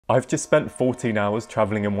I've just spent 14 hours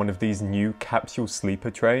travelling in one of these new capsule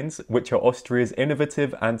sleeper trains, which are Austria's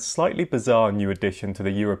innovative and slightly bizarre new addition to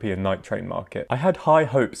the European night train market. I had high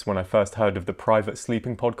hopes when I first heard of the private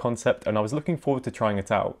sleeping pod concept and I was looking forward to trying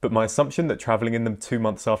it out, but my assumption that travelling in them 2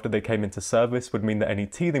 months after they came into service would mean that any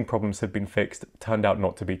teething problems had been fixed turned out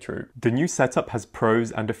not to be true. The new setup has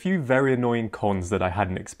pros and a few very annoying cons that I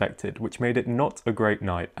hadn't expected, which made it not a great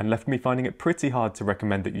night and left me finding it pretty hard to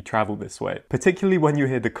recommend that you travel this way, particularly when you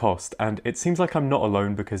hear the cost, and it seems like I'm not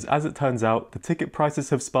alone because, as it turns out, the ticket prices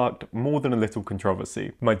have sparked more than a little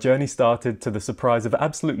controversy. My journey started, to the surprise of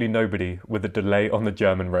absolutely nobody, with a delay on the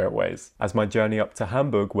German railways, as my journey up to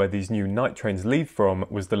Hamburg, where these new night trains leave from,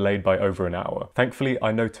 was delayed by over an hour. Thankfully,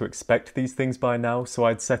 I know to expect these things by now, so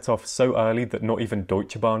I'd set off so early that not even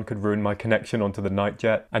Deutsche Bahn could ruin my connection onto the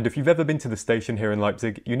Nightjet, and if you've ever been to the station here in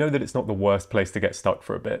Leipzig, you know that it's not the worst place to get stuck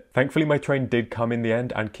for a bit. Thankfully, my train did come in the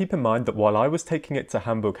end, and keep in mind that while I was taking it to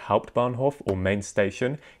Hamburg Hauptbahnhof, or main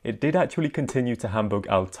station, it did actually continue to Hamburg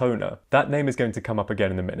Altona. That name is going to come up again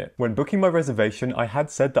in a minute. When booking my reservation, I had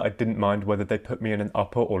said that I didn't mind whether they put me in an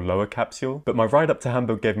upper or lower capsule, but my ride up to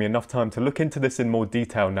Hamburg gave me enough time to look into this in more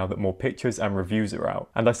detail now that more pictures and reviews are out,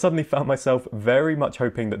 and I suddenly found myself very much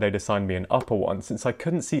hoping that they'd assign me an upper one, since I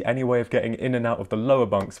couldn't see any way of getting in and out of the lower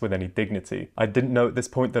bunks with any dignity. I didn't know at this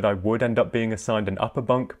point that I would end up being assigned an upper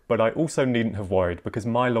bunk, but I also needn't have worried because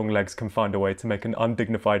my long legs can find a way to make an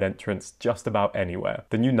undignified entrance just about anywhere.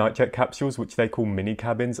 The new Nightjet capsules, which they call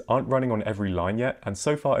Minicabins, aren't running on every line yet, and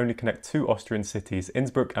so far only connect 2 Austrian cities,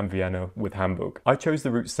 Innsbruck and Vienna, with Hamburg. I chose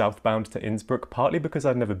the route southbound to Innsbruck partly because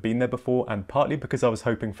I'd never been there before and partly because I was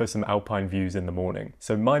hoping for some alpine views in the morning.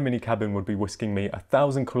 So my Minicabin would be whisking me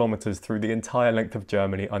 1,000 kilometers through the entire length of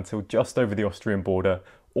Germany until just over the Austrian border,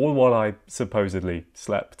 all while I supposedly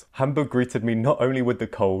slept. Hamburg greeted me not only with the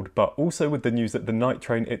cold, but also with the news that the night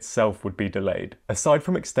train itself would be delayed. Aside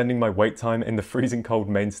from extending my wait time in the freezing cold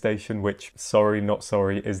main station, which, sorry not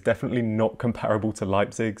sorry, is definitely not comparable to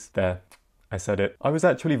Leipzig's, there, I said it, I was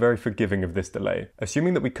actually very forgiving of this delay.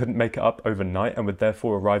 Assuming that we couldn't make it up overnight and would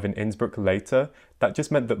therefore arrive in Innsbruck later, that just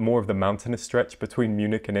meant that more of the mountainous stretch between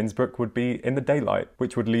Munich and Innsbruck would be in the daylight,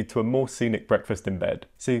 which would lead to a more scenic breakfast in bed.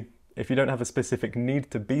 See, if you don't have a specific need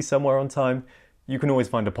to be somewhere on time, you can always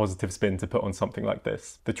find a positive spin to put on something like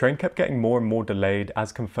this. The train kept getting more and more delayed,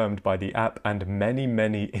 as confirmed by the app and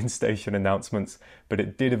many in-station announcements, but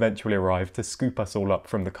it did eventually arrive to scoop us all up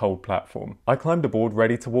from the cold platform. I climbed aboard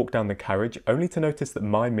ready to walk down the carriage, only to notice that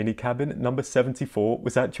my Minicabin, number 74,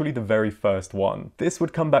 was actually the very first one. This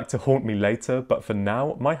would come back to haunt me later, but for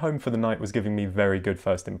now, my home for the night was giving me very good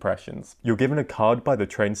first impressions. You're given a card by the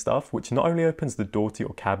train staff, which not only opens the door to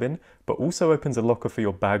your cabin, but also opens a locker for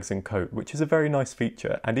your bags and coat, which is a very nice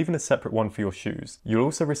feature, and even a separate one for your shoes. You'll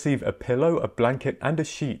also receive a pillow, a blanket, and a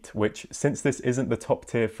sheet, which, since this isn't the top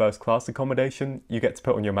tier first class accommodation, you get to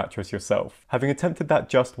put on your mattress yourself. Having attempted that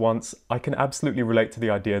just once, I can absolutely relate to the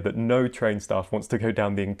idea that no train staff wants to go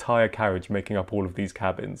down the entire carriage making up all of these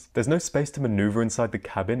cabins. There's no space to maneuver inside the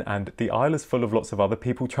cabin, and the aisle is full of lots of other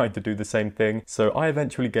people trying to do the same thing, so I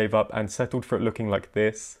eventually gave up and settled for it looking like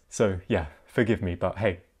this. So yeah, forgive me, but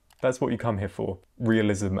hey, that's what you come here for.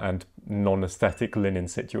 Realism and non-aesthetic linen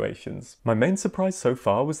situations. My main surprise so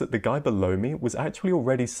far was that the guy below me was actually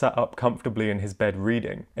already sat up comfortably in his bed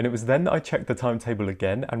reading, and it was then that I checked the timetable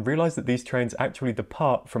again and realised that these trains actually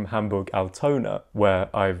depart from Hamburg Altona,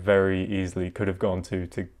 where I very easily could have gone to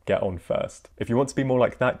get on first. If you want to be more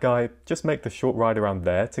like that guy, just make the short ride around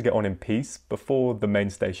there to get on in peace before the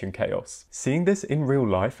main station chaos. Seeing this in real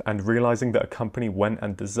life and realising that a company went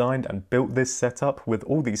and designed and built this setup with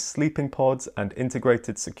all these sleeping pods and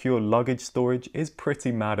integrated secure luggage storage is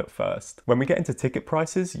pretty mad at first. When we get into ticket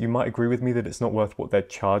prices, you might agree with me that it's not worth what they're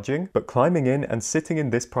charging, but climbing in and sitting in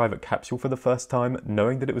this private capsule for the first time,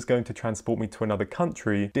 knowing that it was going to transport me to another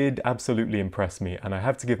country, did absolutely impress me, and I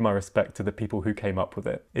have to give my respect to the people who came up with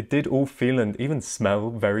it. It did all feel and even smell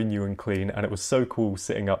very new and clean, and it was so cool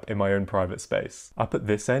sitting up in my own private space. Up at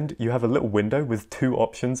this end, you have a little window with 2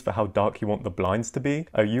 options for how dark you want the blinds to be,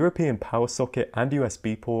 a European power socket and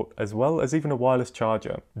USB port, as well as even a wireless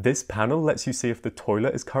charger. This panel lets you see if the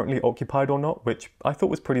toilet is currently occupied or not, which I thought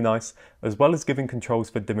was pretty nice, as well as giving controls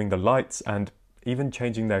for dimming the lights and even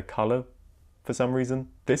changing their colour for some reason.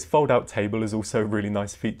 This fold-out table is also a really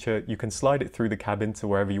nice feature. You can slide it through the cabin to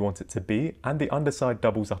wherever you want it to be, and the underside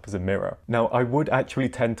doubles up as a mirror. Now, I would actually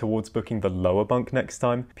tend towards booking the lower bunk next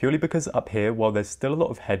time, purely because up here, while there's still a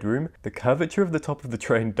lot of headroom, the curvature of the top of the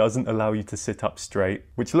train doesn't allow you to sit up straight,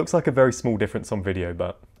 which looks like a very small difference on video,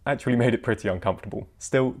 but actually made it pretty uncomfortable.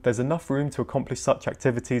 Still, there's enough room to accomplish such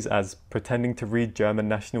activities as pretending to read German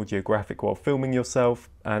National Geographic while filming yourself,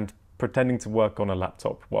 and pretending to work on a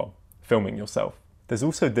laptop while filming yourself. There's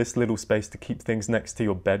also this little space to keep things next to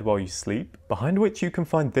your bed while you sleep, behind which you can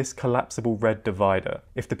find this collapsible red divider.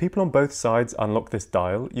 If the people on both sides unlock this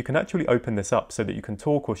dial, you can actually open this up so that you can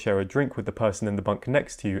talk or share a drink with the person in the bunk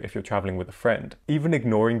next to you if you're traveling with a friend. Even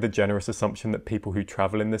ignoring the generous assumption that people who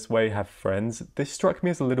travel in this way have friends, this struck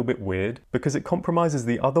me as a little bit weird, because it compromises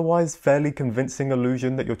the otherwise fairly convincing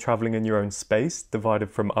illusion that you're traveling in your own space, divided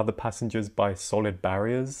from other passengers by solid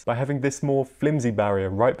barriers, by having this more flimsy barrier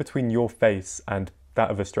right between your face and that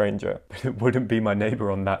of a stranger, but it wouldn't be my neighbour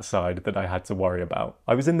on that side that I had to worry about.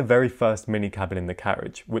 I was in the very first mini cabin in the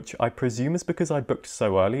carriage, which I presume is because I booked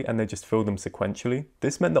so early and they just fill them sequentially.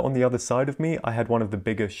 This meant that on the other side of me, I had one of the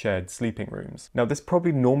bigger shared sleeping rooms. Now this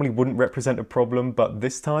probably normally wouldn't represent a problem, but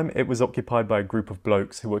this time it was occupied by a group of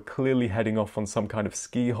blokes who were clearly heading off on some kind of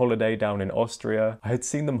ski holiday down in Austria. I had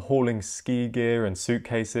seen them hauling ski gear and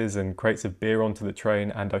suitcases and crates of beer onto the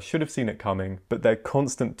train, and I should have seen it coming, but their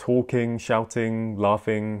constant talking, shouting,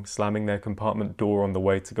 laughing, slamming their compartment door on the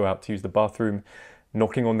way to go out to use the bathroom,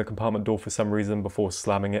 knocking on the compartment door for some reason before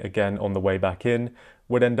slamming it again on the way back in,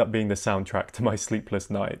 would end up being the soundtrack to my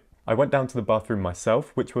sleepless night. I went down to the bathroom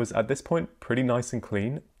myself, which was at this point pretty nice and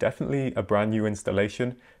clean, definitely a brand new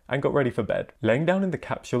installation, and got ready for bed. Laying down in the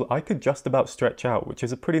capsule, I could just about stretch out, which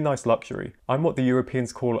is a pretty nice luxury. I'm what the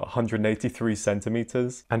Europeans call 183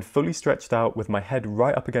 centimeters, and fully stretched out with my head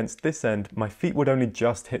right up against this end, my feet would only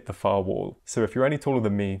just hit the far wall. So if you're any taller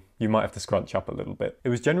than me, you might have to scrunch up a little bit. It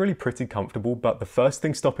was generally pretty comfortable, but the first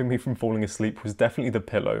thing stopping me from falling asleep was definitely the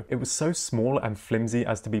pillow. It was so small and flimsy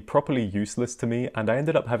as to be properly useless to me, and I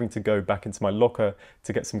ended up having to go back into my locker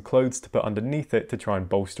to get some clothes to put underneath it to try and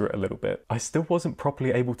bolster it a little bit. I still wasn't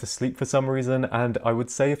properly able to sleep for some reason, and I would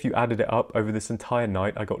say if you added it up over this entire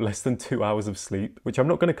night, I got less than 2 hours of sleep, which I'm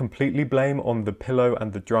not going to completely blame on the pillow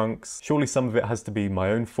and the drunks. Surely some of it has to be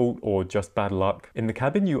my own fault or just bad luck. In the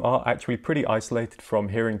cabin, you are actually pretty isolated from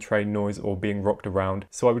hearing train noise or being rocked around,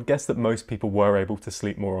 so I would guess that most people were able to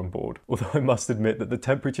sleep more on board. Although I must admit that the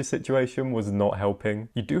temperature situation was not helping.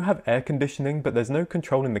 You do have air conditioning, but there's no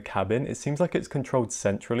control in the cabin. It seems like it's controlled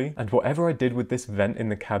centrally, and whatever I did with this vent in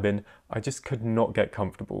the cabin, I just could not get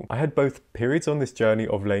comfortable. I had both periods on this journey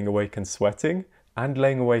of laying awake and sweating, and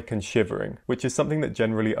laying awake and shivering, which is something that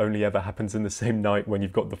generally only ever happens in the same night when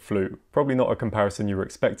you've got the flu. Probably not a comparison you were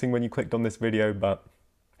expecting when you clicked on this video, but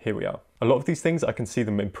here we are. A lot of these things I can see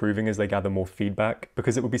them improving as they gather more feedback,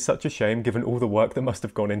 because it would be such a shame given all the work that must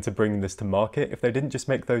have gone into bringing this to market if they didn't just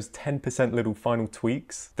make those 10% little final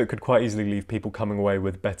tweaks that could quite easily leave people coming away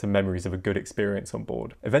with better memories of a good experience on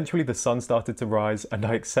board. Eventually the sun started to rise and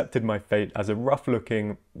I accepted my fate as a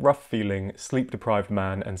rough-looking, rough-feeling, sleep-deprived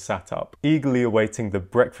man and sat up, eagerly awaiting the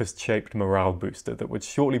breakfast-shaped morale booster that would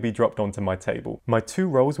shortly be dropped onto my table. My 2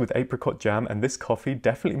 rolls with apricot jam and this coffee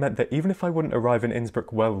definitely meant that even if I wouldn't arrive in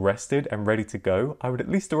Innsbruck well rested and ready to go, I would at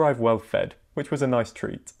least arrive well fed, which was a nice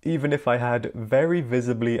treat. Even if I had very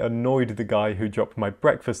visibly annoyed the guy who dropped my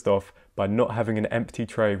breakfast off by not having an empty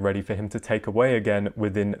tray ready for him to take away again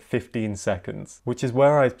within 15 seconds. Which is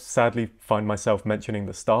where I sadly find myself mentioning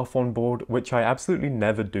the staff on board, which I absolutely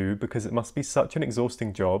never do because it must be such an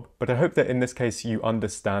exhausting job, but I hope that in this case you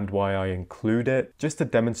understand why I include it, just to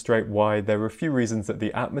demonstrate why there are a few reasons that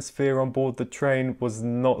the atmosphere on board the train was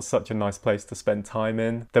not such a nice place to spend time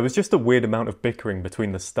in. There was just a weird amount of bickering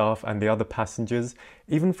between the staff and the other passengers.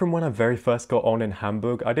 Even from when I very first got on in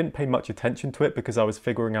Hamburg, I didn't pay much attention to it because I was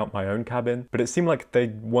figuring out my own cabin, but it seemed like they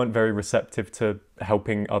weren't very receptive to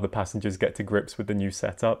helping other passengers get to grips with the new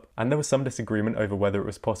setup. And there was some disagreement over whether it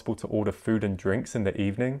was possible to order food and drinks in the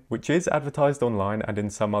evening, which is advertised online and in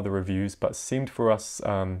some other reviews, but seemed for us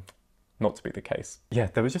not to be the case. Yeah,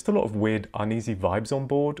 there was just a lot of weird, uneasy vibes on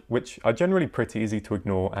board, which are generally pretty easy to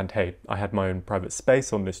ignore, and hey, I had my own private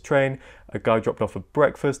space on this train, a guy dropped off a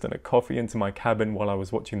breakfast and a coffee into my cabin while I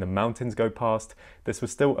was watching the mountains go past. This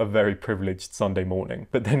was still a very privileged Sunday morning.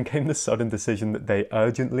 But then came the sudden decision that they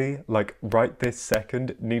urgently, like right this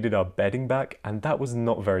second, needed our bedding back, and that was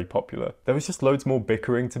not very popular. There was just loads more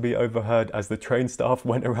bickering to be overheard as the train staff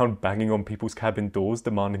went around banging on people's cabin doors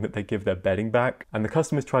demanding that they give their bedding back, and the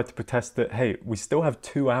customers tried to protest that, hey, we still have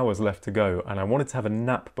 2 hours left to go and I wanted to have a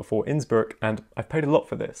nap before Innsbruck and I've paid a lot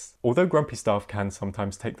for this. Although grumpy staff can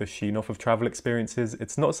sometimes take the sheen off of travel experiences,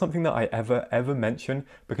 it's not something that I ever mention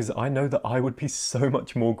because I know that I would be so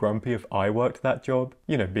much more grumpy if I worked that job.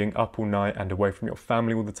 You know, being up all night and away from your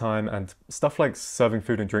family all the time, and stuff like serving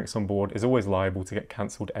food and drinks on board is always liable to get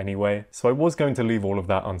cancelled anyway, so I was going to leave all of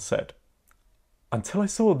that unsaid. Until I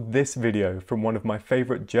saw this video from one of my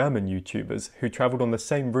favourite German YouTubers who travelled on the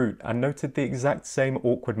same route and noted the exact same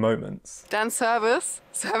awkward moments. Dann Service.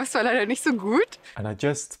 Service war leider nicht so gut. And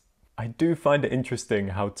I I do find it interesting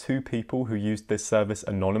how two people who used this service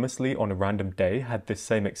anonymously on a random day had this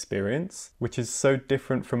same experience, which is so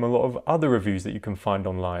different from a lot of other reviews that you can find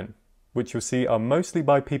online, which you'll see are mostly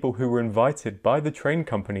by people who were invited by the train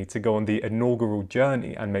company to go on the inaugural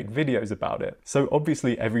journey and make videos about it. So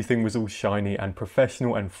obviously everything was all shiny and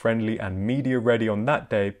professional and friendly and media ready on that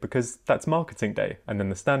day because that's marketing day, and then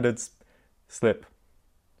the standards slip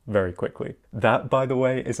very quickly. That, by the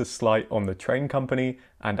way, is a slight on the train company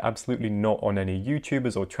and absolutely not on any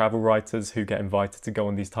YouTubers or travel writers who get invited to go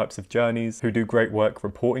on these types of journeys, who do great work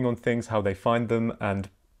reporting on things, how they find them, and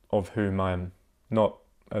of whom I am not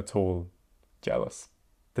at all jealous.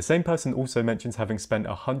 The same person also mentions having spent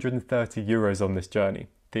 130 euros on this journey,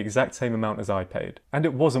 the exact same amount as I paid. And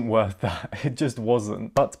it wasn't worth that, it just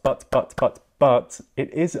wasn't. But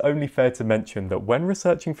it is only fair to mention that when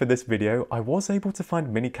researching for this video, I was able to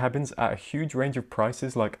find minicabins at a huge range of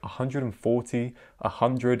prices like 140,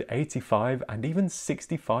 185, and even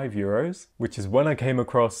 65 euros, which is when I came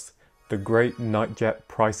across the great Nightjet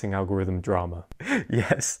pricing algorithm drama.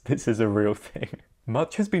 Yes, this is a real thing.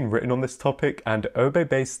 Much has been written on this topic, and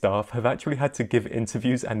ÖBB staff have actually had to give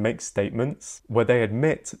interviews and make statements where they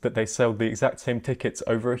admit that they sell the exact same tickets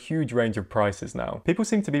over a huge range of prices now. People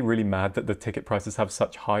seem to be really mad that the ticket prices have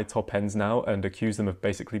such high top ends now and accuse them of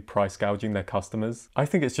basically price gouging their customers. I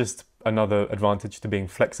think it's just another advantage to being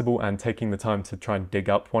flexible and taking the time to try and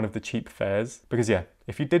dig up one of the cheap fares. Because yeah,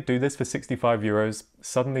 if you did do this for 65 euros,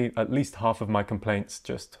 suddenly at least half of my complaints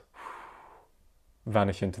just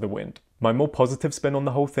vanish into the wind. My more positive spin on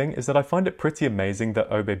the whole thing is that I find it pretty amazing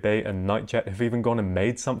that ÖBB and Nightjet have even gone and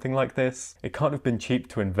made something like this. It can't have been cheap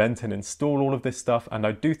to invent and install all of this stuff, and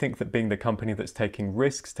I do think that being the company that's taking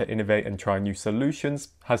risks to innovate and try new solutions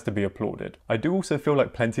has to be applauded. I do also feel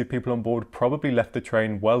like plenty of people on board probably left the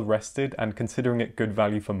train well rested and considering it good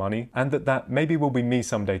value for money, and that maybe will be me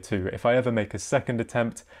someday too if I ever make a second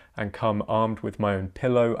attempt and come armed with my own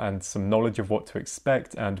pillow and some knowledge of what to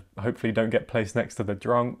expect and hopefully don't get placed next to the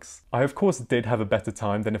drunks. I of course did have a better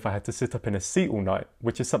time than if I had to sit up in a seat all night,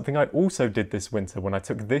 which is something I also did this winter when I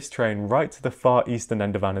took this train right to the far eastern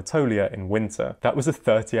end of Anatolia in winter. That was a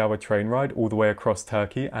 30-hour train ride all the way across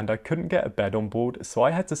Turkey, and I couldn't get a bed on board, so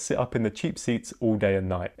I had to sit up in the cheap seats all day and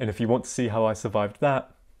night. And if you want to see how I survived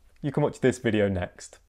that, you can watch this video next.